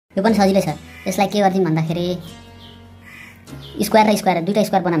यो पनि सजिलै छ। यसलाई के गर्दिम भन्दाखेरि स्क्वायर र स्क्वायर दुईटा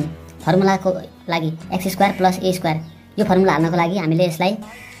स्क्वायर बनाउँ। फर्मुलाको लागि x² + a²। यो फर्मुला हाल्नको लागि हामीले यसलाई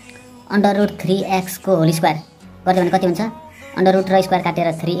 √3x को होल स्क्वायर गर्यो भने कति हुन्छ? √ र स्क्वायर काटेर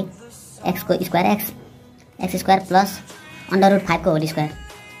 3x को स्क्वायर x² प्लस √5 को होल स्क्वायर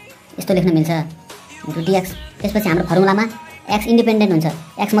यस्तो लेख्न मिल्छ /dx। त्यसपछि हाम्रो फर्मुलामा x इन्डिपेन्डेन्ट हुन्छ,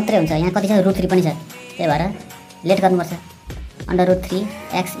 x मात्रै हुन्छ। यहाँ कति छ? √3 पनि छ। त्यही भएर लेट गर्नुपर्छ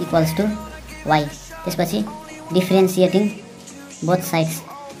 √3x = y। त्यसपछि डिफरेन्सिएटिङ बोथ साइड्स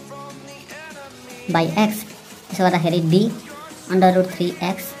बाई x। त्यसो गर्दाखेरि d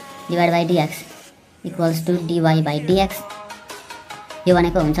 √3x / dx = dy/dx। यो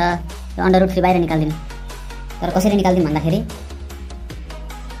भनेको हुन्छ यो √3 बाहिर निकाल्दिनु। तर कसरी निकाल्दिनु भन्दाखेरि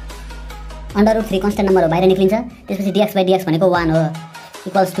 √3 कन्स्ट्यान्ट नम्बर हो, बाहिर निक्लिन्छ। त्यसपछि dx/dx भनेको 1 हो,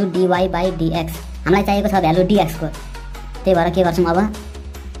 = dy/dx। हामीलाई चाहिएको छ भ्यालु dx को। त्यही भएर के गर्छौँ अब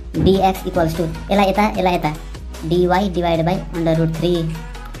dx = यसलाई यता dy/√3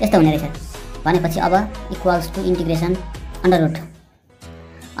 यस्तो हुने रहेछ। भनेपछि अब = इन्टिग्रेसन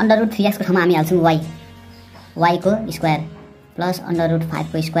 √3x को ठाउँमा हामी हाल्छौँ y को स्क्वायर प्लस √5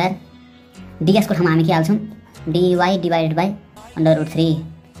 को स्क्वायर। dx को ठाउँमा हामी के हाल्छौँ? dy/√3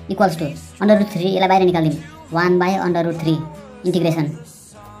 = √3 यसलाई बाहिर निकाल्दिनु 1/√3 इन्टिग्रेसन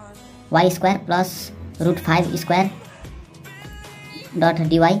y² प्लस √5²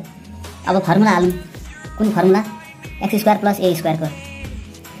 .dy। अब फर्मुला हालौँ। कुन फर्मुला? x² + a² को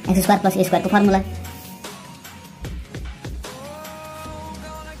x² + a² को फर्मुला।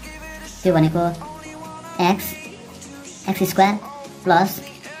 त्यो भनेको x² +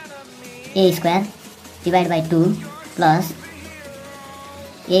 a² / 2 plus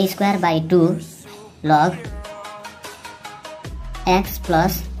a²/2 log x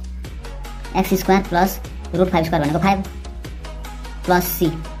plus x² plus √5² भनेको 5 प्लस c।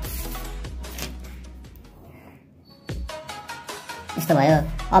 यस्तो भयो।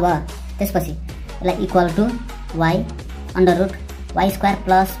 अब त्यसपछि यसलाई equal to y √y²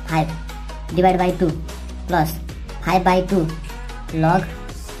 plus 5 / 2 plus 5/2 log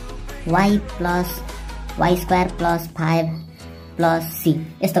y plus y² plus 5 plus c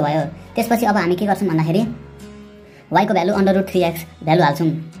यस्तो भयो। त्यसपछि अब हामी के गर्छौँ भन्दाखेरि y को भ्यालु √3x भ्यालु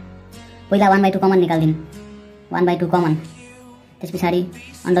हाल्छौँ। पहिला 1/2 कमन निकाल्दिउँ, 1/2 कमन। त्यस पछाडि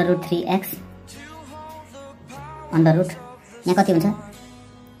 √3x यहाँ कति हुन्छ?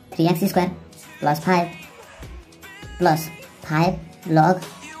 3x² plus 5 plus 5 log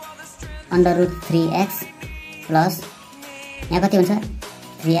 √3x plus यहाँ कति हुन्छ?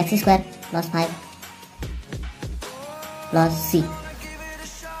 3x² plus 5 plus c।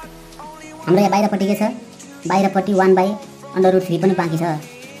 हाम्रो यहाँ बाहिरपट्टि के छ? बाहिरपट्टि 1/√3 पनि बाँकी छ।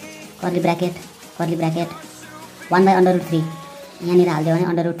 कर्ली ब्राकेट 1/√3 यहाँनिर हाल्दियो भने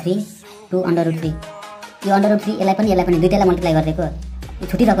 √3 2 √3। यो √3 यसलाई पनि दुईटैलाई मल्टिप्लाई गरिदिएको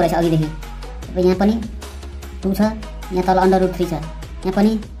छुटिरहेको रहेछ अघिदेखि। अब यहाँ पनि 2 छ, यहाँ तल √3 छ, यहाँ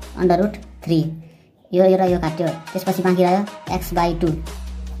पनि √3। यो र यो काट्यो। त्यसपछि बाँकी रह्यो x/2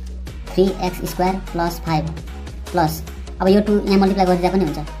 3x² प्लस 5 प्लस अब यो 2 यहाँ मल्टिप्लाई गरिदिँदा पनि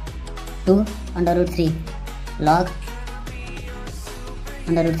हुन्छ 2 √3 log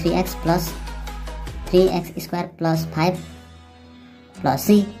 √3x plus 3x² plus 5 plus c।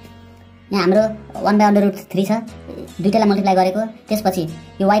 यहाँ हाम्रो 1/√3 छ, दुईटैलाई मल्टिप्लाई गरेको। त्यसपछि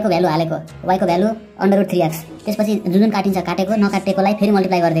यो y को भ्यालु हालेको, y को भ्यालु √3x। त्यसपछि जुन काटिन्छ काटेको, नकाटेकोलाई फेरि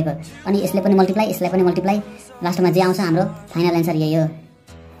मल्टिप्लाई गरिदिएको। अनि यसले पनि मल्टिप्लाई, यसलाई पनि मल्टिप्लाई। लास्टमा जे आउँछ हाम्रो फाइनल एन्सर यही हो।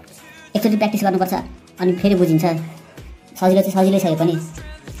 एकचोटि प्र्याक्टिस गर्नुपर्छ अनि फेरि बुझिन्छ। सजिलो चाहिँ सजिलै छ यो पनि।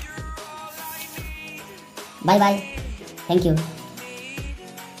 By by, thank you.